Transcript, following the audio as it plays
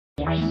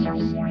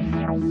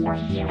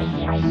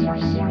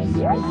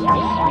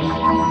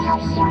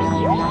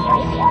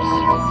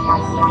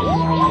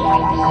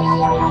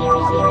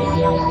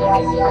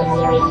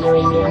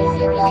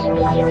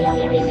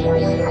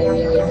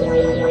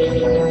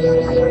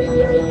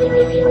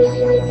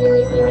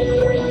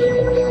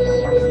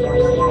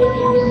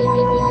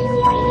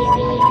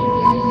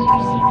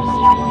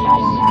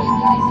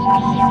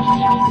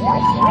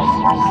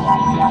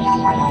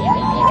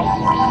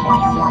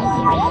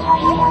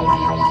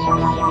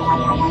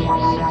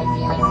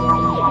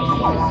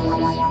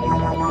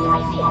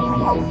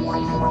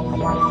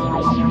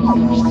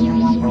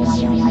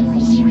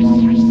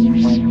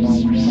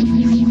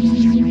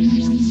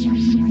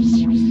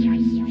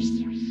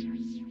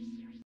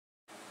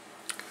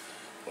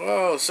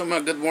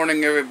Well, good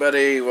morning,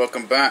 everybody.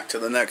 Welcome back to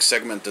the next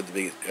segment of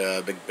the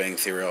Big Bang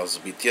Theory's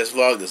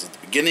BTSvlog. This is the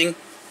beginning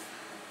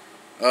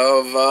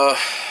of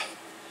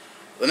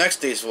the next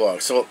day's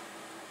vlog. So,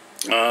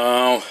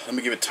 let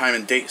me give a time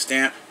and date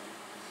stamp.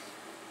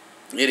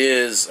 It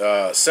is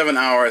 7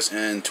 hours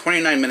and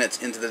 29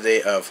 minutes into the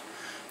day of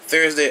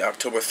Thursday,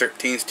 October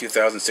 13th,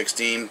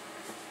 2016.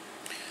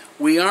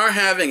 We are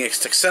having a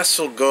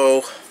successful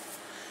go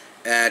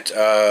at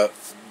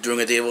doing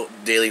a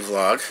daily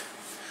vlog.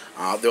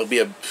 There'll be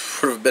a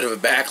sort of a bit of a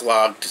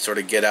backlog to sort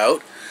of get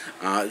out.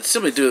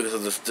 Simply due to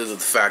the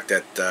fact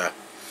that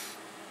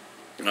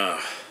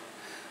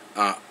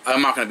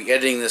I'm not going to be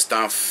editing this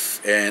stuff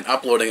and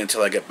uploading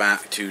until I get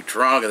back to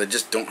Toronto, because I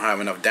just don't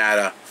have enough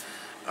data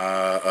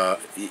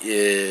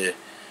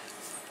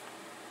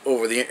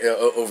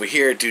over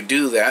here to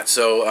do that.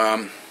 So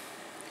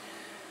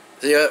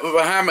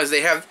what happens is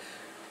they have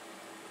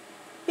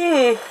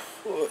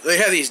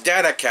these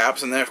data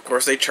caps, and then of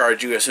course they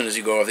charge you as soon as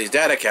you go off these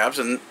data caps.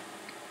 And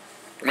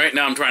right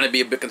now I'm trying to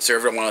be a bit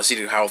conservative. I want to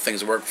see how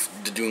things work,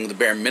 doing the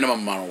bare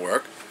minimum amount of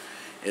work.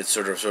 It's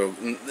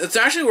it's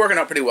actually working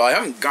out pretty well. I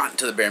haven't gotten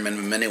to the bare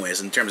minimum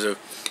anyways in terms of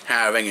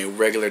having a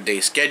regular day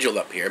schedule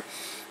up here.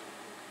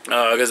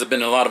 There's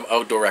been a lot of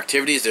outdoor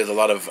activities. There's a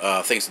lot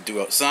of things to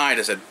do outside.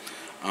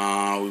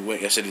 I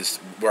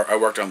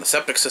worked on the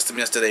septic system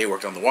yesterday.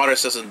 Worked on the water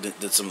system.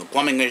 Did some of the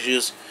plumbing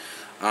issues.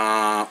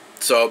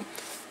 So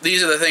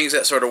these are the things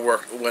that sort of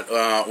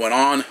went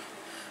on.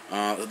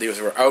 These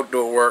were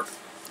outdoor work,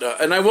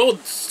 and I will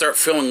start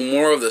filming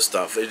more of this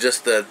stuff. It's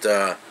just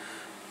that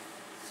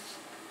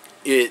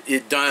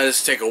it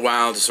does take a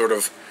while to sort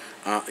of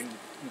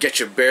get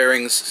your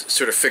bearings,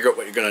 sort of figure out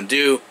what you're going to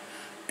do.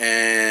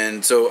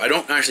 And so I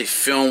don't actually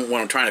film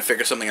when I'm trying to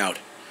figure something out.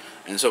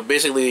 And so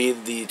basically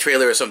the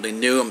trailer is something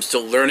new. I'm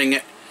still learning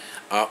it.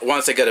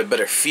 Once I get a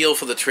better feel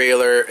for the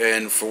trailer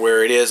and for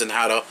where it is and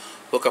how to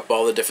hook up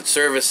all the different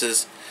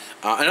services.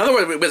 In other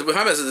words, what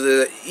happens is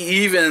that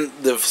even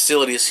the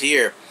facilities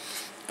here,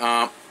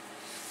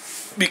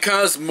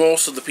 because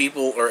most of the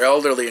people are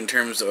elderly in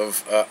terms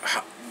of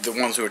the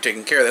ones who are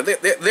taking care of them,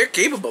 they're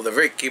capable. They're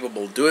very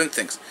capable of doing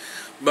things.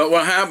 But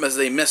what happens is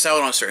they miss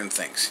out on certain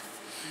things.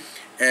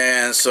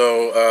 And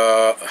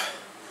so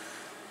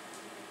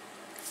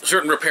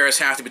certain repairs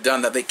have to be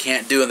done that they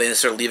can't do, and they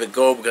just sort of leave it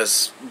go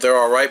because they're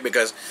alright,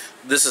 because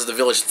this is the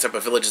village, the type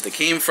of villages they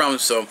came from.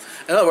 So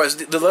in other words,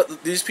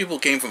 these people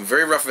came from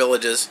very rough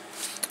villages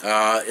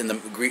in the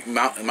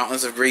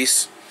mountains of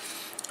Greece.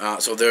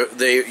 So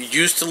they're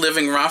used to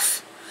living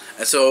rough,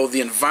 and so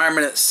the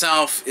environment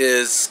itself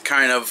is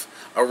kind of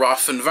a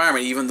rough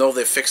environment. Even though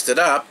they fixed it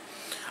up,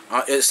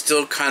 it's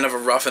still kind of a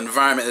rough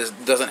environment.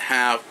 It doesn't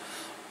have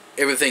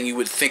everything you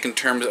would think in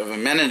terms of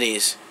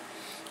amenities.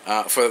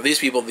 For these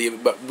people,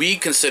 what we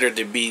consider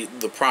to be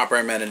the proper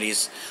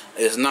amenities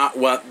is not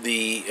what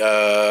the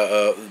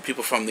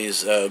people from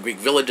these Greek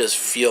villages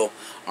feel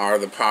are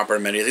the proper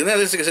amenities. And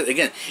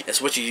again,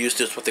 it's what you're used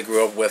to, it's what they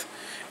grew up with.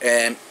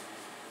 And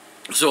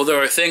so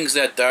there are things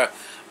that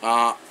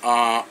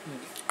are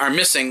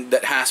missing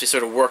that has to be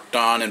sort of worked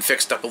on and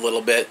fixed up a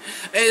little bit.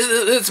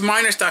 It's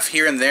minor stuff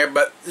here and there,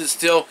 but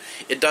still,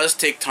 it does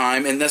take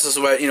time. And this is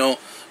what,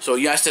 so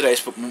yesterday I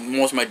spent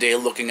most of my day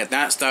looking at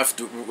that stuff.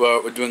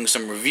 We're doing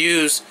some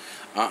reviews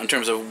in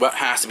terms of what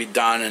has to be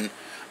done, and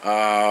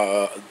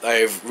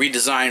I've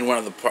redesigned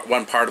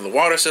one part of the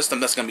water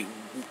system. That's going to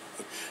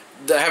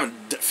be, I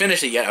haven't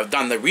finished it yet. I've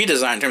done the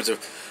redesign in terms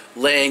of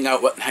laying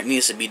out what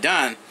needs to be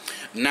done.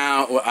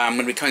 Now I'm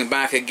going to be coming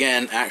back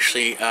again,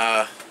 actually,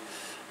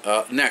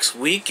 next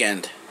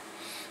weekend.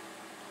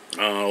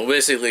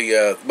 Basically,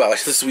 well,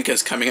 this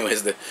weekend's coming up.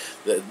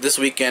 This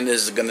weekend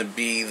is going to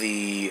be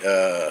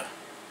the.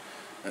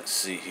 Let's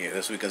see here.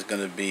 This weekend's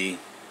going to be.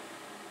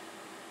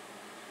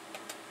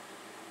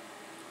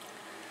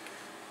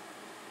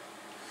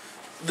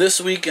 This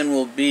weekend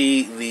will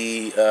be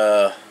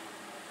the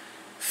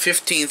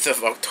 15th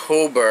of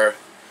October.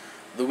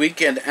 The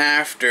weekend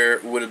after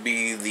would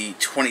be the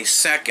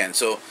 22nd.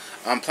 So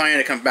I'm planning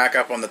to come back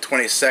up on the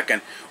 22nd.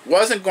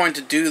 Wasn't going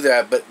to do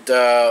that, but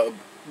the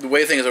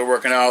way things are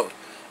working out,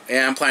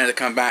 and I'm planning to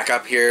come back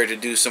up here to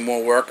do some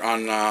more work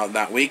on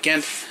that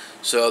weekend.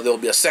 So there'll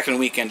be a second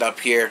weekend up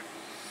here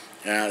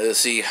to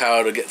see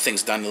how to get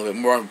things done a little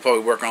bit more. We'll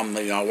probably work on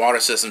the water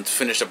system to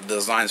finish up the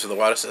designs for the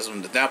water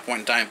system. At that point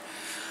in time,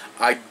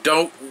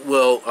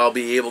 I'll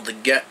be able to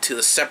get to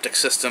the septic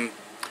system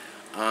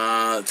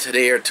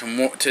today or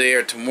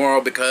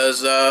tomorrow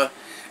because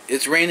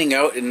it's raining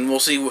out, and we'll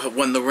see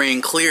when the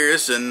rain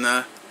clears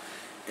and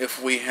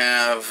if we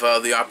have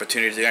the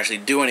opportunity to actually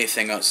do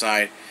anything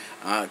outside,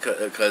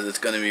 because it's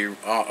going to be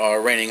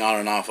raining on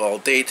and off all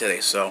day today.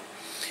 So,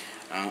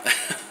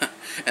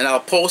 and I'll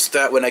post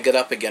that when I get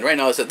up again. Right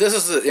now, I said this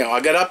is I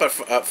got up at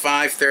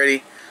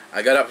 5:30.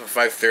 I got up at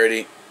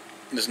 5:30.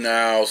 It's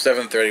now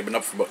 7:30. Been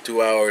up for about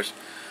 2 hours.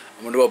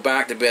 I'm going to go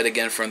back to bed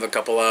again for another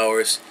couple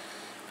hours,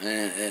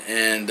 and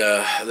then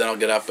I'll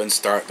get up and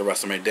start the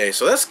rest of my day.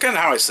 So that's kind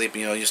of how I sleep.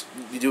 You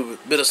do a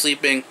bit of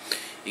sleeping.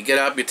 You get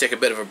up, you take a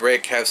bit of a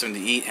break, have something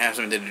to eat, have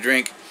something to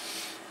drink,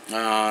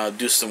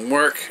 do some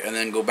work, and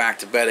then go back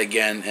to bed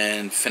again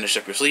and finish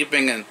up your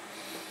sleeping.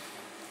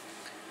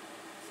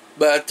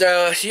 But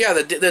yeah,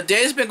 the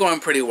day's been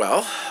going pretty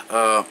well.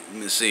 Let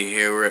me see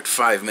here. We're at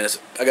 5 minutes.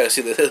 I gotta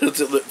see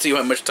see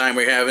how much time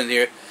we have in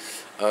here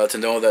to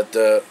know that.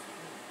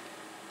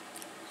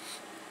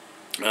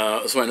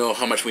 So I know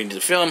how much we need to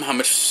film,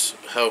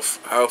 how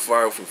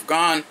far we've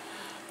gone,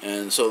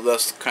 and so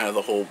that's kind of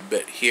the whole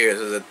bit here. Is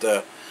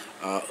that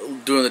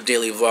doing the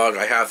daily vlog,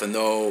 I have to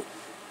know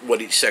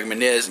what each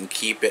segment is and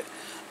keep it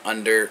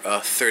under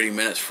 30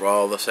 minutes for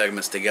all the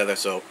segments together.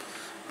 So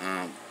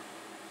I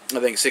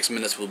think 6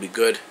 minutes will be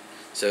good.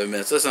 7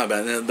 minutes, that's not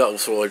bad. And then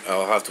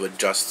I'll have to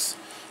adjust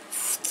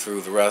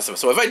through the rest of it.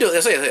 So if I do,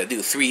 let's say I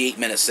do 3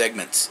 8-minute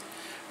segments,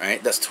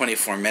 right? That's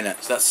 24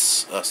 minutes.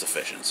 That's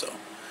sufficient. So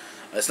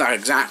it's not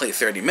exactly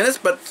 30 minutes,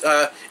 but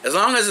as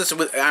long as it's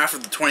after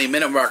the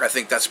 20-minute mark, I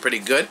think that's pretty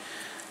good.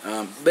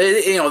 But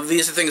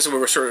these are things that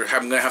we're sort of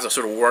going to have to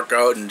sort of work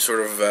out and sort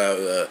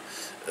of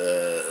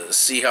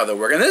see how they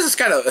work. And this is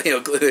kind of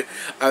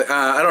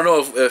I don't know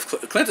if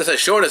Clintus has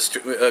showed us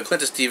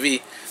Clintus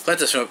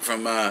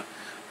from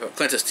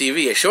Clintus TV.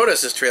 He showed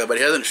us this trailer, but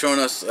he hasn't shown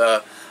us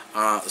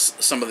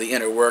some of the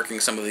inner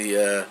workings, some of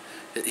the.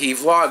 He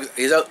vlogs.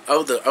 He's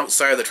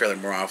outside of the trailer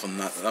more often.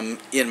 I'm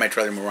in my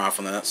trailer more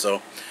often than that.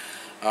 So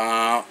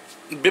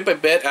bit by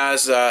bit,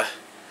 as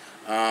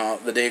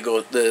the day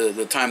goes,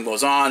 the time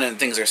goes on, and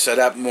things are set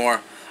up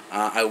more.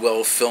 I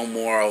will film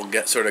more. I'll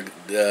get sort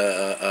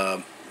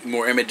of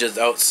more images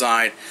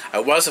outside. I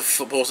was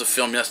supposed to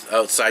film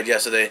outside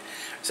yesterday,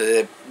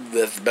 so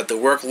but the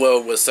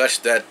workload was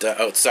such that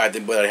outside,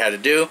 what I had to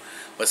do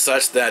was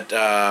such that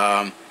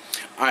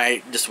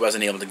I just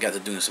wasn't able to get to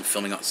doing some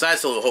filming outside.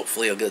 So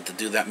hopefully I'll get to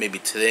do that maybe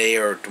today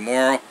or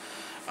tomorrow.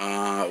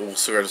 We'll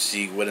sort of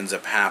see what ends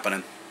up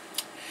happening.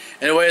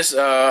 Anyways,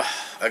 I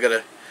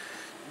gotta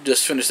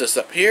just finish this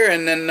up here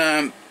and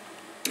then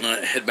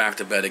head back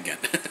to bed again.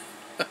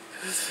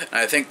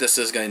 I think this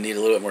is going to need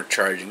a little bit more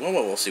charging. Well,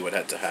 we'll see what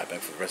had to happen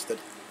for the rest of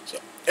it. So,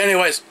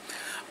 anyways,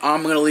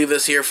 I'm going to leave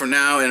this here for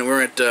now, and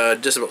we're at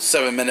just about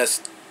 7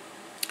 minutes.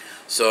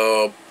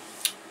 So,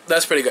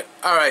 that's pretty good.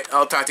 Alright,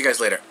 I'll talk to you guys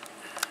later.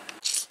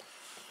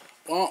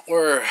 Well,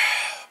 we're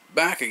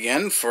back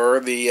again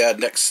for the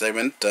next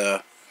segment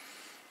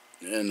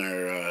in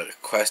our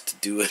quest to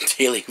do a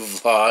daily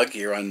vlog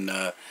here on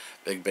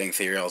Big Bang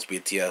Theory's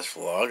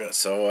BTSvlog.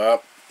 So,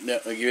 yeah,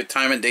 I'll give you a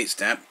time and date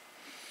stamp.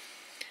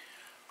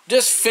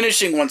 Just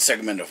finishing one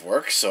segment of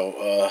work,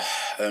 so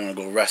I'm going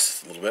to go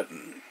rest a little bit.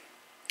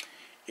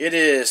 It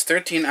is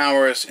 13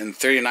 hours and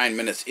 39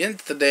 minutes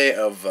into the day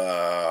of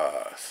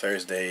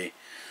Thursday,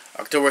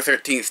 October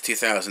 13th,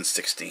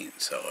 2016.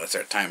 So that's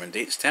our time and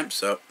date stamp.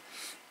 So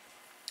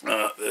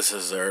this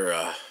is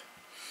our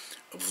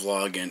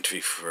vlog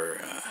entry for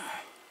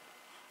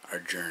our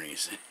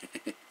journeys.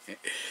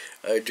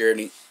 Our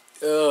journey.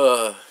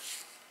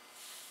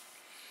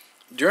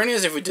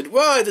 Journeys, if we did,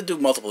 well, I did do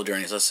multiple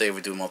journeys. Let's say if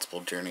we do multiple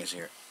journeys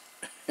here.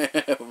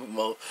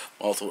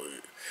 Multiple.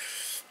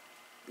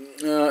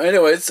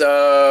 Anyways,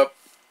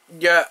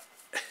 yeah,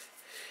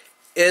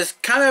 it's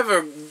kind of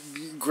a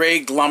gray,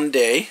 glum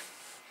day.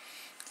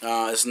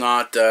 It's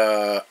not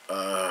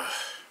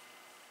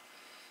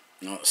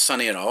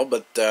sunny at all,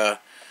 but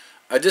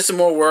I did some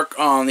more work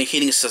on the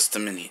heating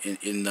system in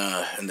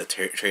the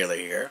trailer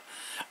here.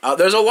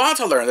 There's a lot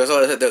to learn. There's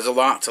a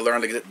lot to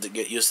learn to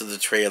get used to the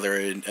trailer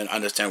and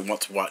understand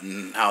what's what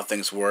and how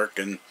things work,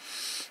 and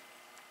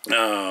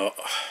then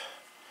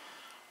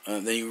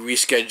you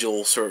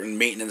reschedule certain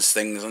maintenance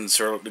things and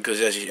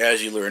because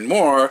as you learn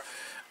more,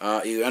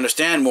 you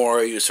understand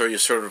more. You sort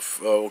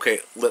of okay,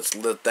 let's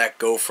let that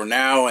go for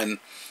now and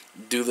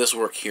do this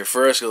work here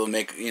first. It'll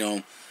make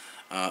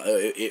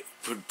it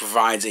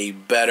provides a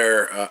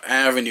better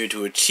avenue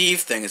to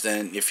achieve things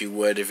than if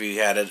you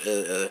had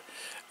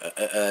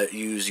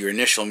use your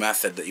initial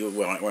method that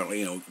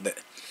that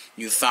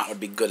you thought would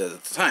be good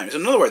at the time. So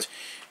in other words,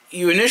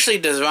 you initially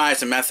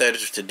devised a method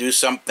to do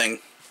something,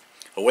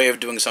 a way of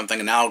doing something,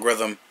 an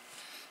algorithm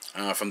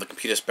from the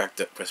computer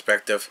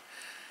perspective,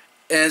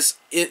 and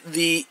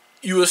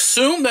you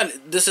assume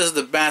that this is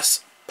the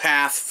best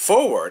path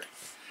forward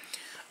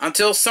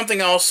until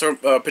something else, or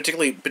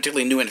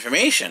particularly new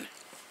information,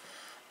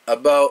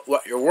 about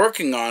what you're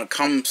working on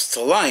comes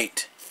to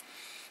light,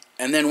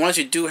 and then once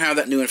you do have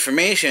that new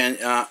information,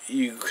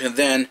 you can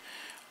then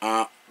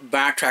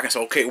backtrack and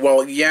say, okay,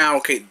 well, yeah,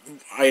 okay,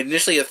 I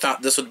initially had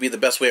thought this would be the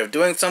best way of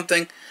doing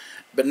something,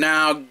 but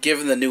now,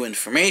 given the new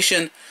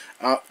information,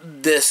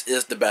 this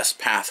is the best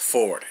path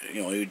forward.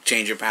 You know, you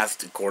change your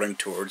path according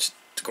to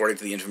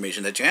the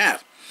information that you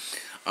have.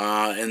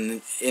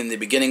 In the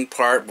beginning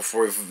part,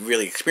 before you've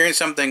really experienced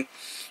something,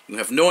 you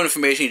have no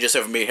information. You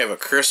just may have a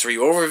cursory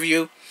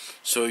overview.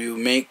 So you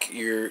make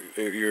your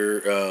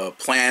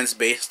plans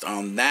based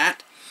on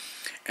that.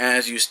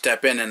 As you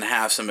step in and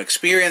have some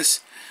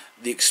experience,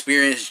 the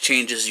experience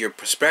changes your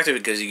perspective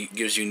because it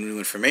gives you new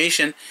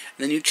information, and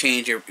then you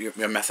change your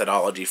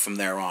methodology from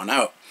there on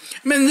out.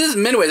 I mean, this,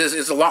 in many ways,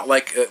 it's a lot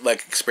like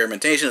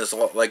experimentation. It's a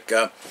lot like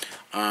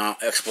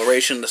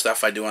exploration, the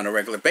stuff I do on a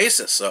regular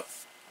basis. So,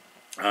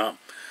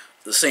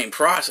 the same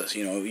process.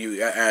 You know,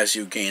 as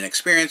you gain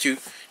experience, you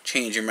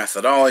change your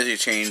methodology, you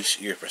change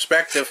your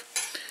perspective,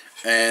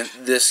 and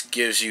this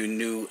gives you a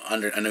new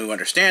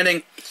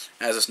understanding.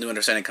 As this new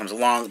understanding comes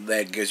along,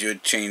 that gives you a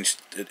chance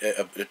to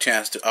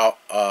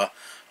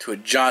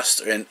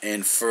adjust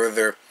and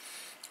further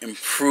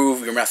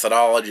improve your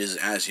methodologies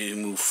as you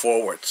move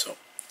forward. So,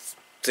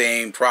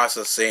 same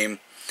process, same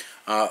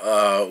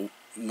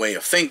way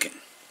of thinking.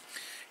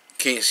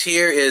 Case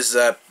here is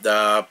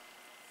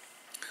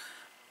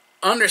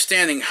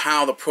understanding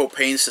how the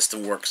propane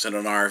system works in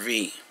an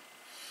RV.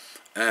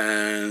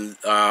 And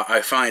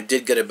I finally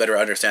did get a better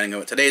understanding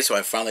of it today, so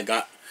I finally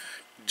got,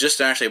 just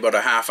actually about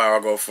a half hour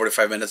ago,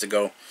 45 minutes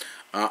ago,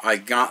 I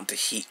got the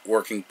heat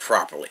working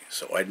properly.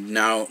 So I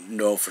now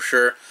know for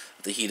sure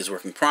that the heat is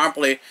working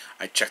properly.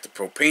 I checked the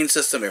propane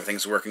system,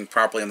 everything's working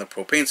properly on the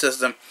propane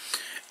system.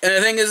 And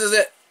the thing is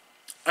that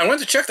I went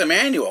to check the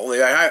manual.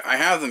 I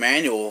have the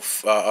manual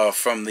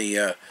from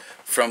the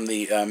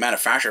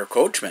manufacturer,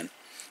 Coachman.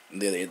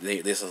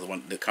 This is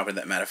the company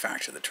that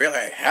manufactured the trailer.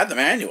 I had the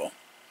manual.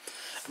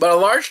 But a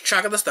large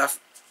chunk of the stuff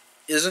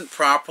isn't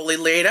properly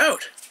laid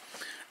out.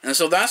 And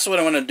so that's what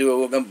I want to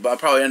do. I'll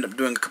probably end up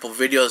doing a couple of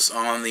videos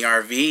on the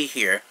RV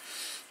here,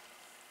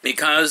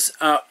 because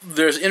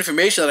there's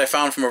information that I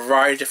found from a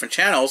variety of different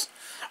channels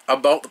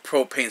about the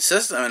propane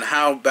system and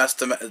how best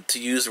to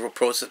use the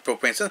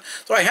propane system.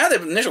 So I had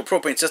the initial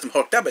propane system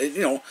hooked up, but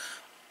it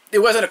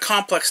wasn't a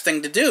complex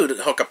thing to do to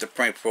hook up the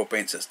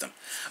propane system.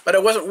 But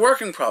it wasn't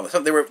working properly.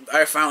 So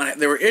I found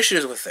there were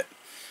issues with it.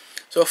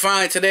 So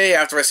finally today,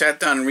 after I sat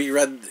down and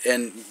reread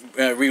and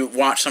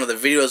rewatched some of the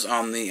videos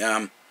on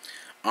the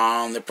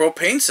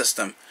propane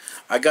system,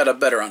 I got a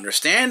better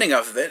understanding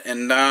of it,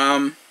 and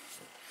now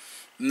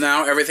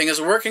everything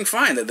is working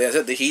fine.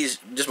 The heat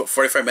just about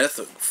 45 minutes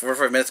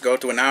ago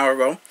to an hour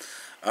ago,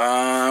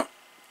 the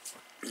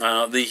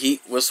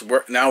heat was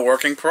now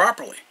working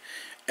properly,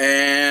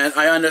 and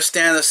I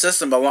understand the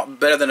system a lot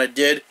better than I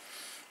did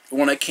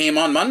when I came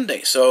on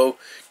Monday. So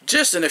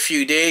just in a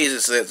few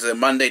days, it's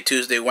Monday,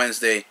 Tuesday,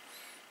 Wednesday.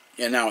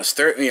 And now it's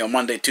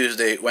Monday,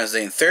 Tuesday,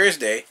 Wednesday, and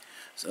Thursday.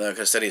 So,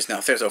 because today is now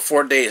Thursday. So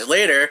 4 days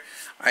later,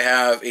 I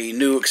have a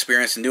new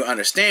experience, a new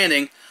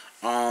understanding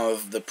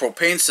of the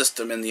propane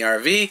system in the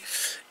RV,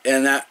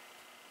 and that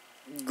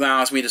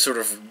allows me to sort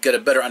of get a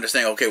better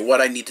understanding. Okay,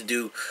 what I need to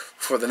do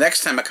for the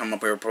next time I come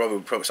up here,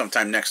 probably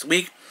sometime next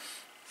week.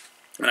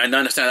 And I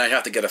understand I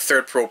have to get a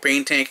third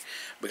propane tank,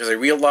 because I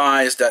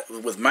realized that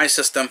with my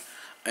system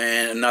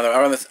and another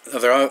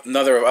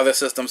of other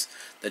systems,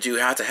 that you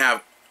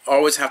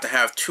always have to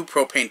have two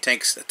propane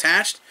tanks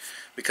attached,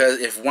 because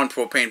if one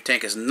propane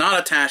tank is not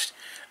attached,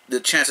 the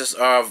chances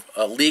of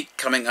a leak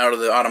coming out of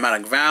the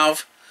automatic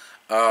valve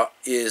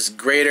is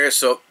greater.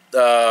 So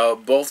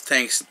both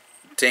tanks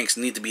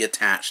need to be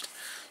attached.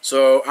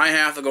 So I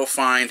have to go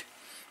find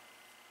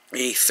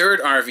a third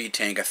RV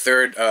tank, a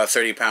third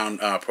 30-pound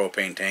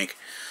propane tank,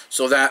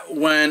 so that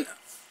when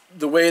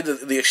the way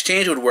the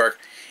exchange would work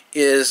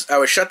is I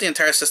would shut the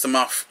entire system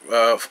off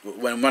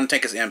when one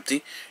tank is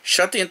empty,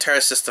 shut the entire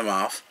system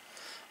off,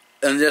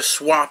 and just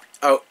swap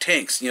out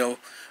tanks.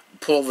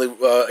 Pull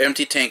the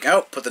empty tank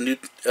out, put the new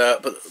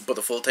put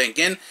the full tank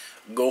in,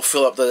 go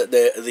fill up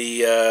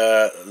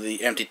the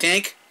empty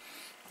tank,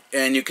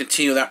 and you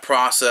continue that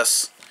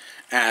process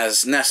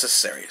as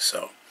necessary.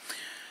 So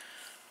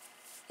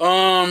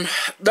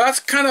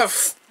that's kind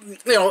of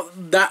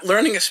that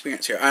learning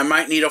experience here. I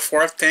might need a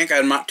fourth tank.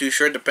 I'm not too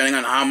sure, depending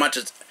on how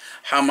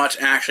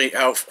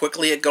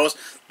quickly it goes.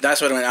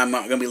 That's what I'm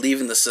not going to be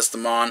leaving the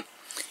system on,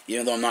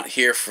 even though I'm not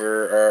here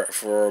for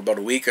about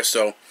a week or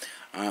so.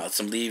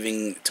 So I'm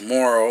leaving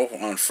tomorrow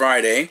on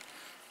Friday,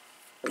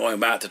 going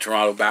back to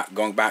Toronto,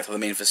 going back to the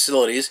main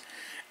facilities,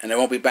 and I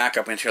won't be back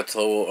up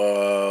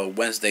until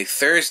Wednesday,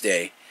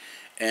 Thursday.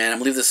 And I'm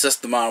leaving the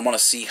system on. I want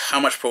to see how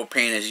much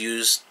propane is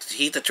used to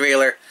heat the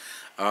trailer.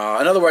 In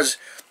other words,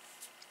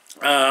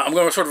 I'm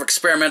going to sort of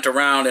experiment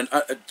around and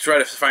try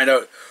to find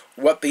out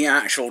what the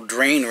actual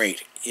drain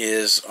rate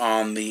is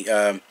on the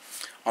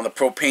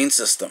propane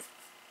system.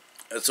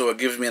 So it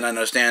gives me an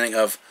understanding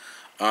of,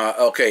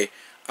 okay,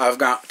 I've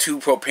got two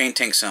propane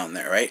tanks on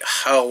there, right?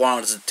 How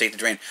long does it take to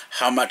drain?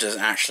 How much is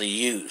actually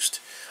used?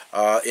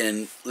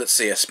 in, let's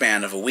say, a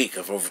span of a week,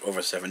 of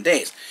over 7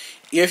 days.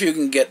 If you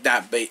can get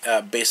that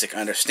basic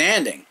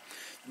understanding,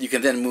 you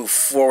can then move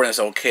forward and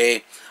say,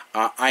 okay,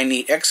 I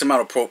need X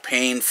amount of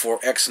propane for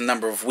X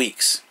number of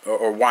weeks,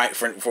 or Y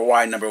for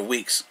Y number of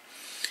weeks.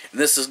 And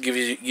this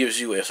gives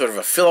you a sort of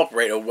a fill-up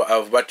rate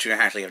of what you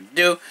actually have to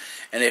do.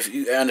 And if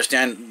you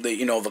understand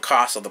the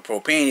cost of the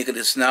propane, you can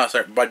just now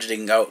start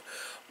budgeting out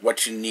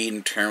what you need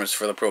in terms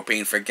for the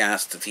propane for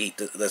gas to heat.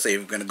 Let's say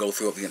you're going to go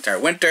through the entire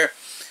winter.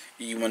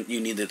 You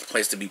need the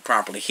place to be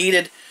properly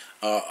heated.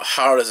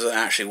 How does it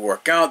actually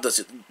work out?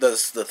 Does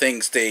the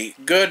thing stay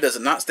good? Does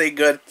it not stay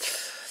good?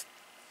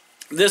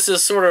 This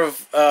is sort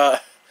of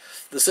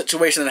the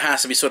situation that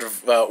has to be sort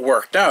of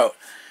worked out.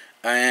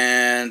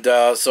 And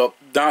so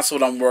that's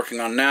what I'm working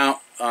on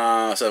now.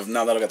 So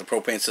now that I've got the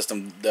propane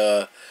system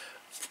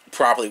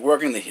properly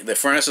working, the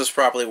furnace is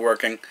properly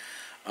working,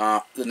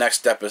 the next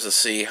step is to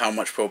see how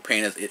much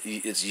propane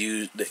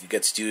that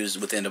gets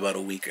used within about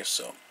a week or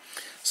so.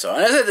 So,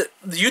 and I said,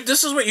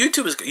 this is what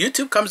YouTube is.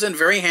 YouTube comes in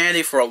very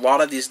handy for a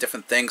lot of these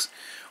different things,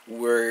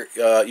 where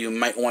you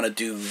might want to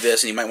do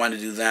this and you might want to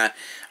do that.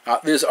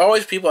 There's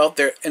always people out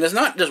there, and it's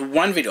not just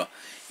one video.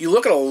 You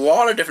look at a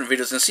lot of different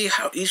videos and see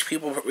how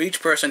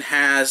each person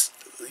has.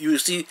 You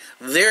see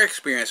their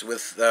experience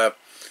with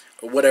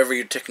whatever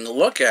you're taking a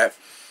look at,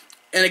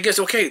 and it gets,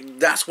 okay,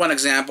 that's one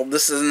example.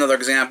 This is another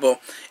example,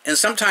 and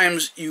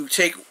sometimes you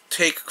take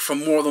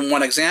from more than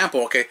one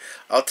example. Okay,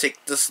 I'll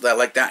take this. I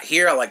like that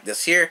here. I like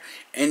this here,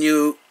 and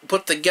you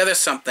put together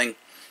something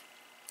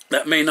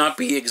that may not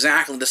be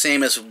exactly the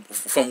same as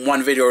from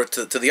one video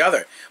to the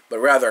other, but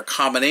rather a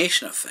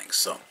combination of things.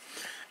 So,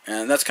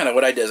 and that's kind of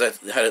what I did. Is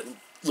I had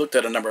looked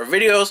at a number of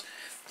videos.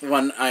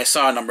 When I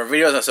saw a number of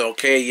videos, I said,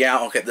 okay,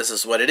 this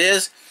is what it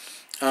is.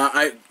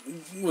 I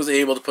was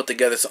able to put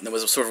together something that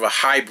was sort of a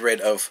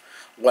hybrid of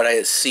what I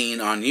had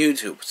seen on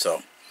YouTube.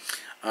 So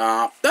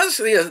this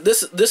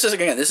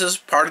is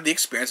part of the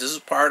experience. This is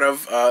part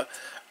of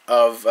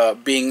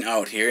being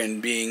out here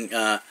and being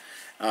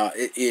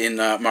in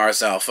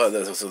Mars Alpha.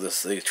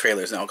 The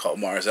trailer is now called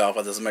Mars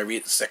Alpha. This is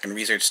my second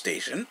research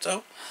station.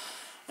 So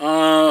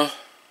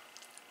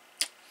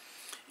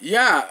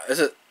yeah,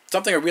 it's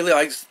something I really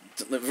like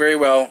very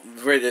well.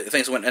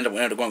 Things ended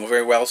up going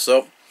very well.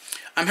 So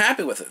I'm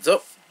happy with it.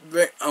 So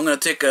I'm going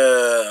to take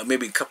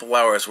maybe a couple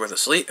hours worth of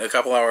sleep, a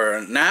couple hour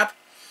nap.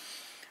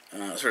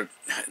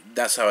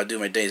 That's how I do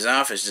my days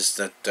off. It's just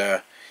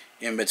that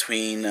in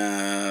between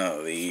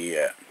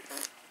the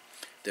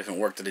different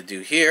work that I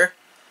do here,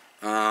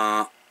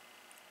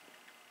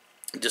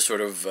 just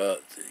sort of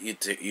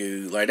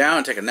you lie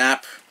down, take a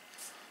nap,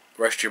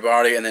 rest your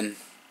body, and then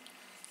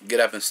get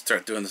up and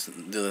start do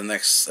the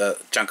next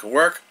chunk of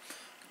work.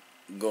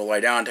 Go lie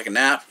down, take a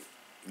nap,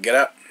 get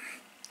up,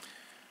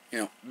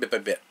 bit by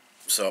bit.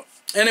 So,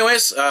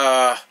 anyways,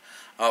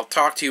 I'll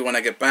talk to you when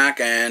I get back,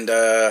 and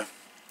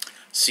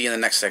see you in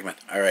the next segment.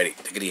 Alrighty,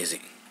 take it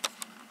easy.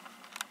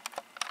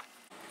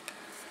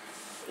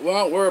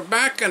 Well, we're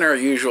back in our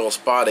usual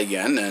spot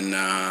again, and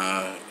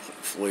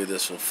hopefully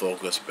this will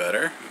focus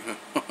better.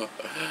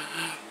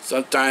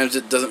 Sometimes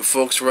it doesn't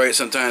focus right,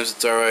 sometimes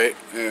it's alright.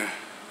 It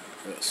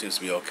seems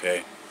to be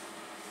okay.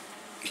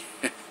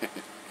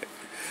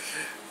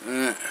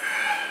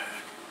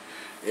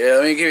 Yeah,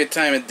 let me give you a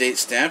time and date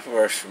stamp,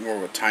 or more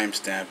of a time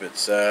stamp.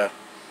 It's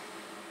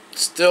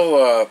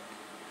still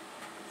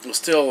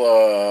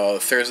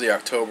Thursday,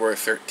 October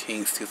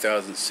 13th,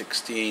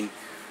 2016.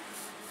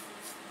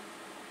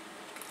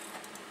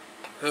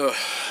 And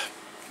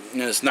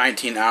it's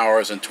 19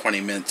 hours and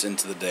 20 minutes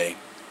into the day.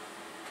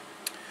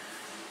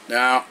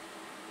 Now,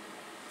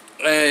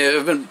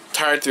 I've been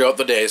tired throughout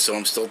the day, so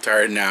I'm still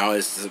tired now.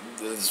 This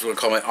is what I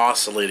call my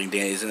oscillating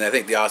days, and I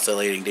think the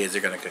oscillating days are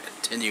going to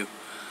continue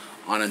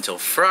on until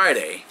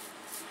Friday.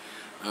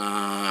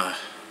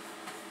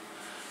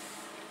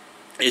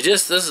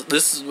 This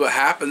is what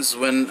happens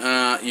when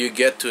you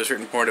get to a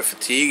certain point of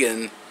fatigue,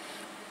 and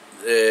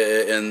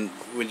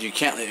when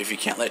if you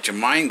can't let your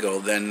mind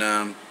go,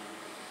 then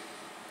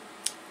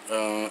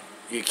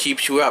it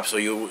keeps you up. So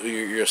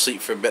you're asleep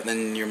for a bit, and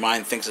then your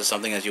mind thinks of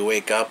something as you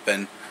wake up,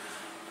 and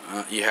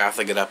you have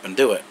to get up and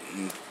do it.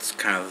 And it's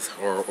kind of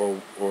or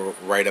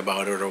write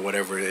about it, or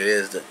whatever it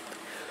is that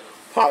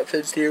pops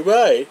into your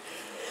mind.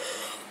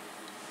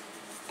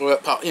 Well,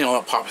 it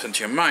pops into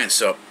your mind.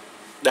 So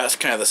that's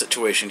kind of the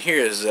situation here,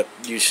 is that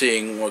you're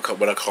seeing what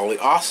I call the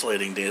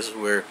oscillating days,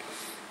 where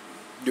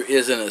there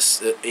isn't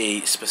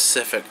a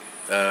specific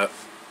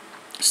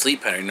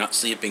sleep pattern. You're not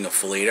sleeping a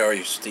full 8 hours.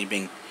 You're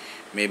sleeping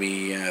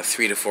maybe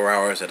 3 to 4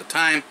 hours at a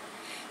time.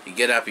 You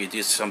get up, you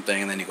do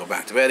something, and then you go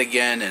back to bed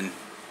again. And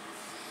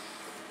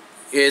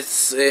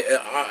it's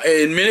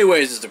in many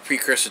ways it's a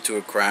precursor to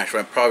a crash.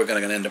 I'm probably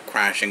going to end up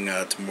crashing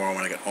tomorrow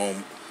when I get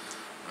home.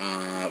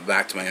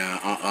 Back to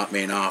my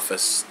main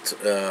office,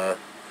 because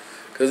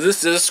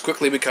this is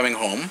quickly becoming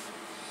home.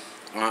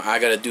 I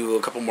got to do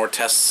a couple more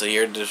tests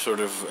here to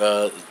sort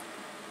of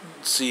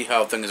see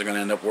how things are going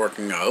to end up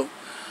working out,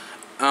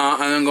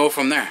 and then go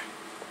from there.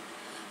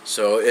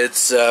 So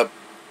it's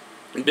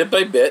bit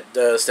by bit,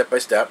 step by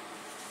step.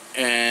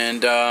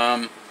 and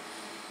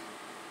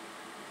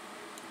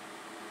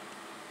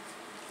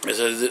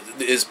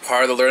is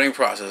part of the learning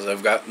process.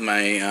 I've got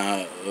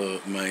my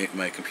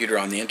my computer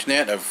on the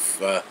internet.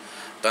 I've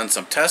done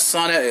some tests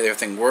on it.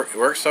 Everything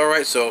works all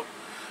right. So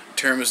in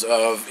terms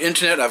of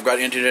internet, I've got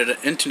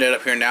internet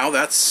up here now.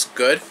 That's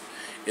good.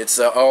 It's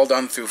all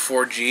done through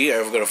 4G.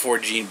 I've got a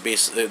 4G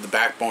base. The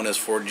backbone is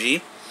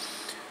 4G.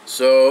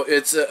 So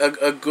it's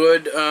a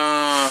good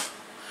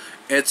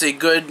it's a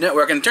good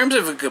network in terms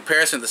of a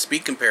comparison, the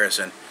speed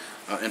comparison.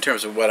 In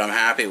terms of what I'm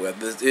happy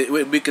with, it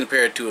would be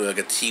compared to like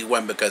a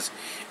T1, because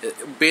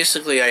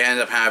basically I end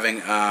up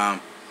having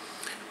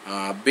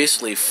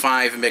basically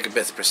 5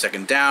 megabits per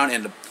second down,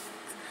 and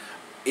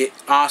it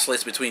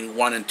oscillates between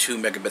 1 and 2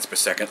 megabits per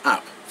second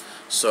up.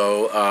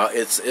 So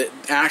it's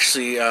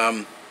actually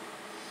a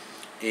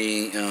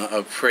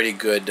pretty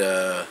good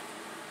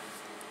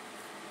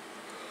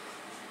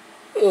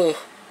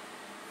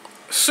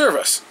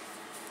service.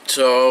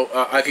 So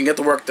I can get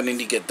the work that I need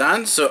to get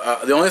done. So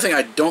the only thing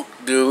I don't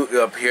do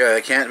up here,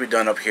 that can't be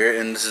done up here,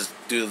 and this is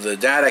due to the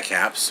data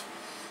caps,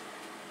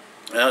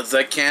 is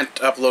I can't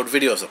upload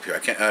videos up here.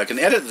 I can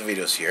edit the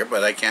videos here,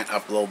 but I can't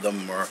upload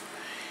them or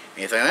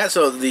anything like that.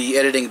 So the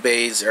editing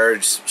bays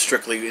are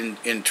strictly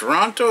in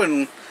Toronto,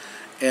 and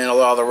a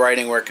lot of the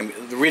writing work can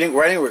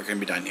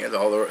be done here.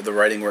 All the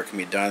writing work can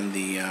be done.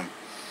 The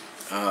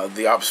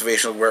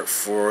observational work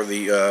for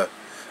the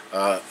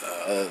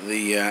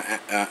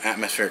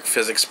atmospheric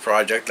physics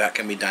project, that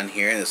can be done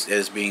here, and this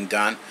is being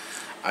done.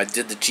 I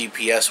did the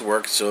GPS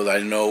work so that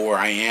I know where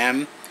I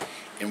am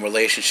in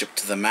relationship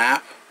to the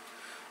map,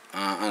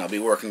 and I'll be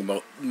working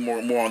about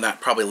more on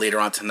that probably later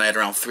on tonight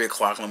around 3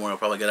 o'clock in the morning. I'll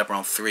probably get up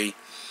around 3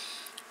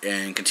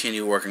 and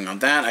continue working on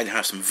that. I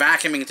have some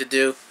vacuuming to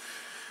do.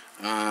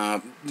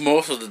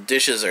 Most of the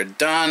dishes are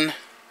done.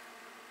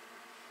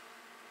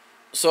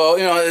 So,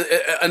 you know,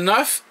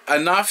 enough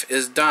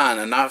is done.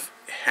 Enough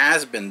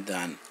has been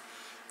done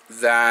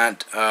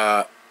that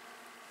I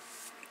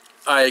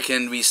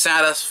can be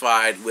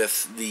satisfied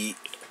with the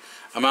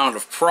amount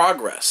of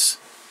progress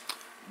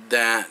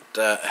that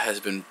has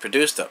been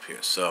produced up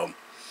here. So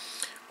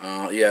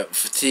yeah,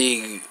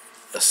 fatigue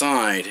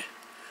aside,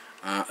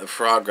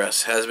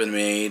 progress has been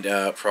made.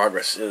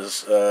 Progress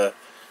is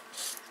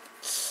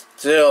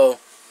still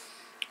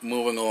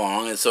moving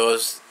along, and so I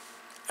was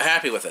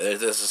happy with it.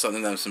 This is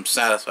something that I'm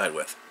satisfied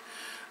with.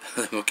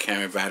 The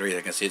camera battery,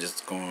 I can see it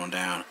just going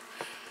down,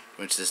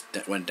 which just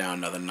went down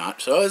another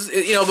notch. So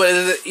you know,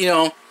 but you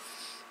know,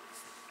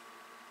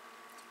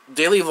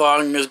 daily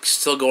vlogging is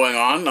still going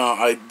on.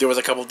 There was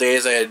a couple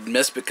days I had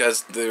missed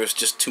because there was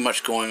just too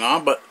much going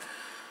on, but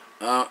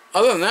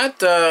other than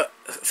that,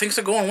 things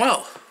are going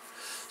well.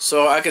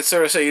 So I could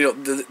sort of say, you know,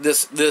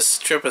 this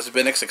trip has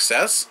been a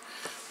success.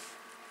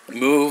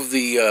 Moved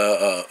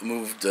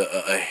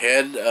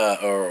ahead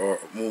or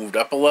moved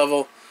up a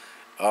level.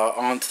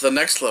 On to the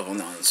next level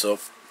now. And so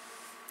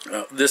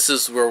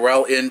we're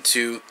well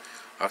into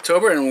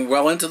October and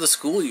well into the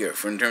school year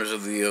in terms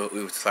of the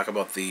we talk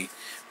about the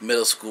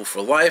middle school for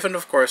life, and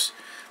of course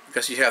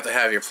because you have to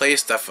have your play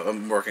stuff.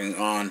 I'm working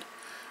on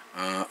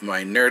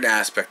my nerd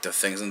aspect of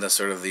things, and that's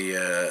sort of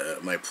the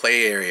my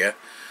play area,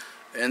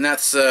 and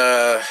that's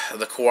the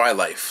Kawaii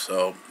life.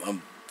 So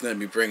I'm going to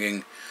be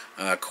bringing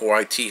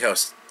Kawaii Tea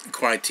House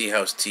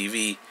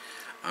TV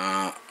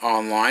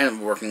online.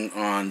 I'm working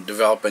on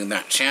developing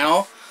that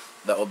channel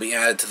that will be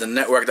added to the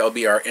network. That will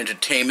be our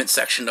entertainment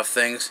section of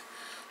things,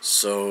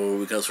 so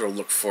we can sort of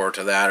look forward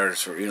to that. Or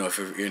sort of, you know, if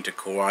you're into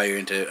kawaii or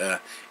into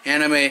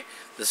anime,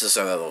 this is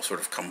something that will sort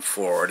of come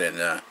forward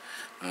and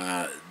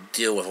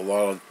deal with a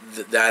lot of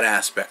that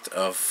aspect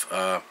of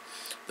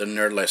the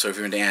nerd life. So if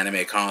you're into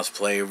anime,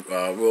 cosplay,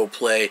 role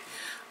play,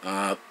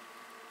 that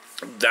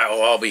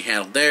will all be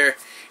handled there.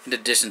 In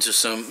addition to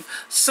some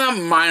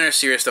minor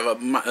serious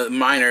stuff,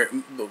 minor,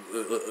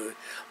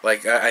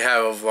 like I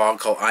have a vlog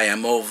called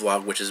IMO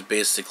Vlog, which is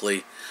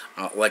basically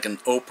like an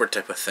Oprah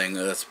type of thing,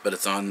 but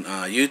it's on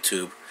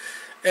YouTube,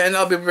 and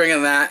I'll be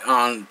bringing that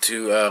on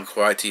to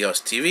Kawaii Tea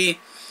House TV.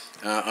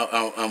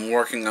 I'm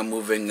working on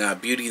moving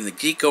Beauty and the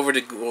Geek over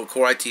to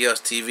Kawaii Tea House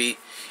TV,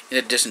 in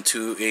addition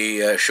to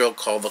a show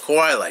called The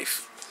Kawaii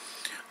Life.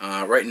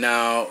 Right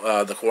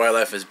now, The Kawaii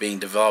Life is being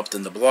developed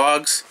in the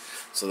blogs.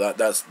 So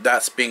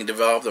that's being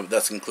developed.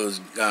 That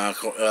includes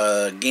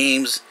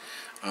games,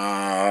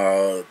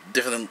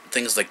 different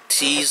things like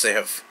teas. They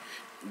have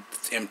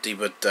it's empty,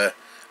 but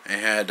I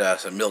had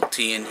some milk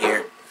tea in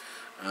here.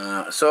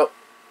 So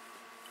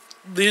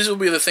these will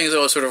be the things that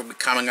will sort of be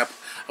coming up.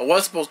 I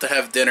was supposed to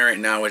have dinner right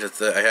now, which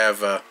is I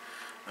have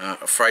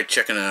fried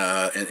chicken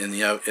in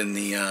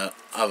the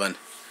oven,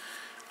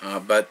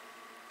 but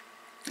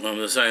I'm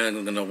deciding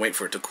I'm going to wait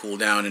for it to cool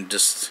down and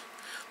just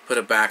put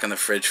it back in the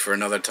fridge for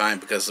another time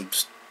because I'm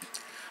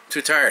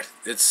too tired.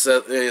 It's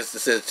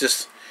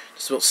just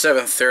about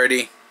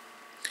 7:30.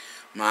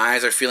 My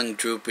eyes are feeling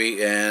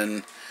droopy,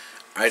 and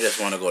I just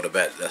want to go to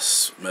bed.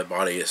 My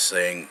body is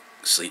saying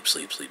sleep,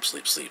 sleep, sleep,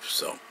 sleep, sleep.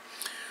 So,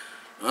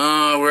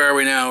 where are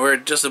we now? We're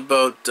just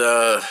about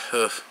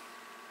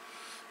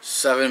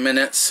 7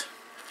 minutes.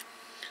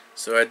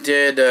 So I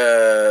did.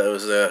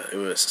 It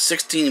was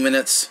 16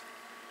 minutes.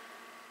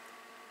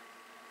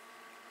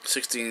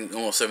 16,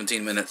 almost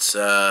 17 minutes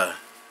for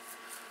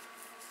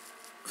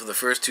the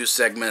first two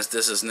segments.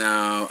 This is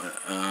now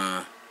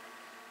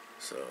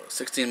so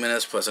 16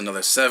 minutes plus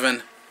another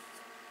 7.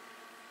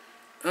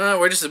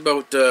 We're just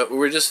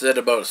at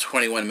about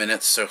 21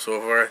 minutes so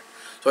far.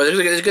 So it's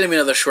going to be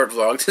another short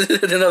vlog.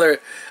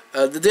 Another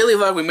the daily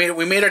vlog. We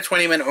made our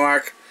 20-minute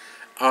mark.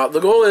 The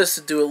goal is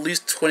to do at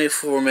least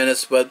 24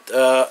 minutes, but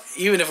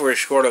even if we're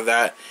short of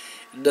that,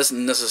 it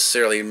doesn't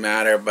necessarily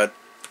matter. But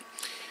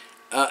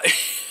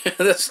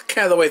that's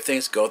kind of the way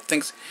things go.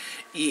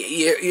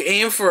 You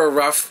aim for a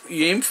rough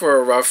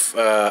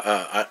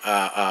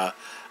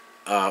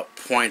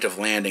point of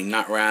landing,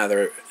 not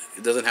rather.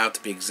 It doesn't have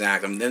to be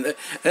exact. I mean, and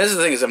that's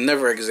the thing, is I'm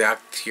never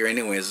exact here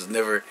anyways. It's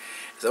never.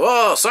 So,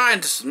 oh,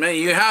 scientists, man,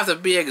 you have to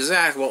be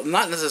exact. Well,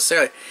 not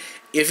necessarily.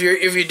 If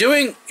you're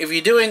doing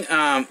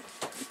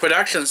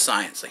production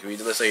science, like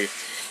let's say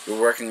you're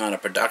working on a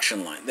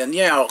production line, then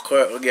yeah,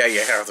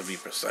 you have to be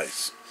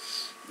precise.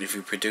 If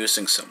you're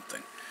producing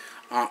something,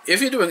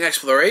 if you're doing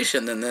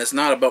exploration, then it's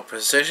not about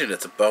precision.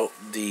 It's about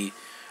the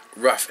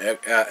rough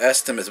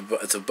estimates.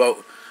 It's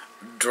about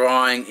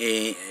drawing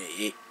a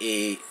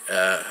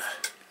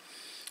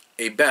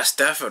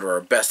best effort or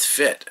a best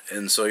fit,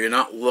 and so you're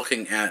not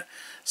looking at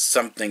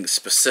something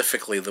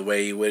specifically the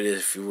way you would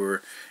if you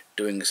were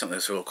doing something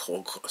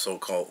so-called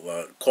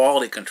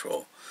quality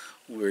control,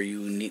 where you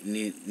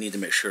need to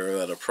make sure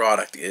that a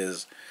product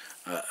is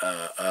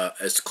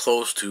as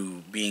close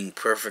to being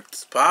perfect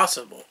as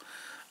possible.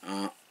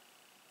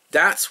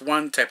 That's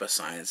one type of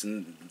science,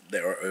 and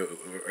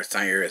or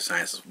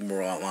science is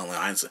more along the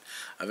lines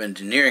of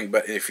engineering.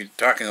 But if you're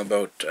talking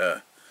about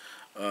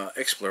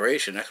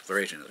exploration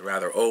is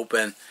rather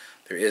open.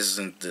 There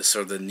isn't this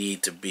sort of the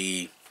need to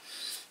be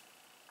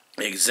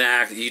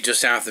exact. You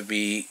just have to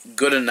be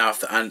good enough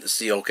to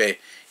see, okay,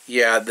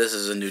 yeah, this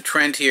is a new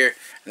trend here,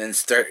 and then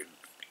start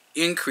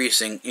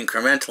increasing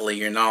incrementally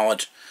your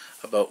knowledge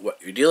about what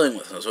you're dealing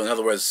with. So in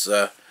other words,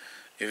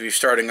 if you're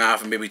starting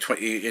off and maybe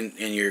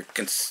you're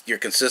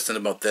consistent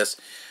about this,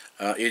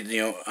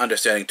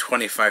 understanding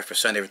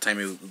 25% every time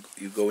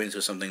you go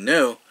into something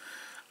new.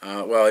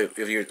 Well,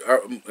 if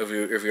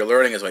your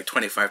learning is like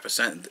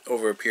 25%,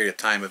 over a period of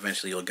time,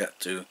 eventually you'll get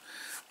to,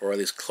 or at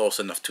least close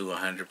enough to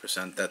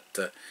 100%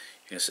 that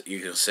you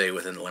can say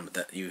within the limit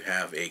that you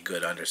have a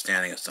good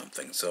understanding of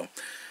something. So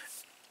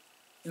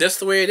that's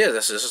the way it is.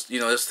 That's just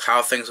this is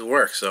how things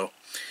work. So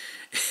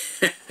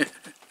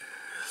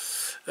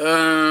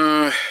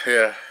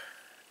yeah.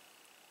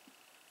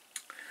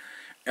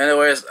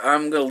 Anyways,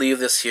 I'm gonna leave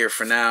this here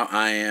for now.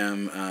 I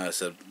am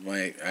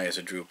my eyes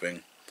are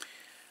drooping.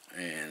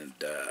 And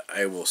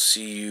I will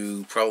see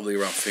you probably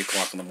around 3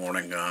 o'clock in the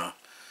morning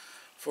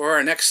for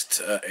our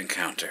next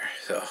encounter.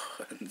 So,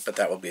 but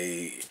that will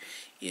be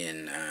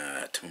in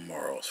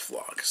tomorrow's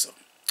vlog. So,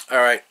 all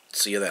right,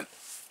 see you then.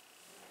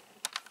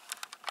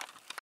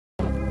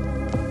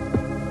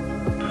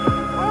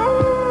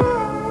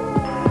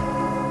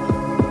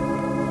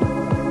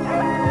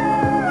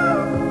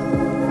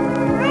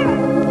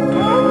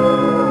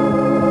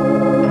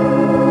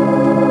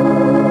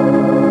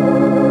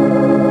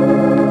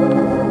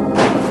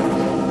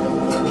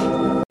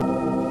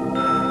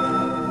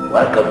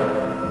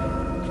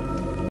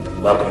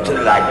 Welcome to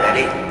the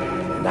library,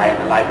 and I am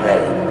the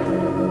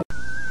librarian.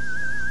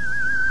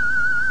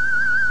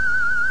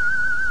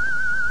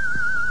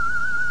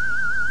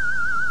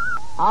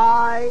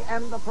 I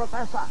am the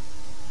professor.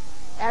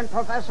 And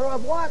professor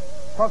of what?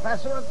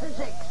 Professor of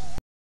physics.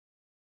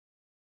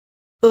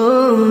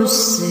 Oh,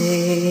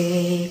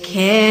 say,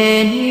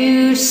 can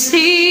you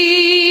see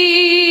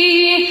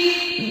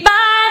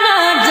by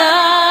the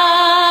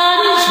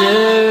dawn's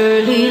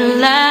early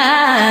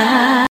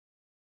light?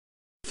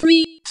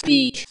 Free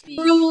speech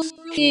rules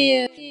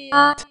here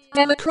at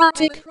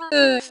Democratic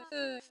Earth.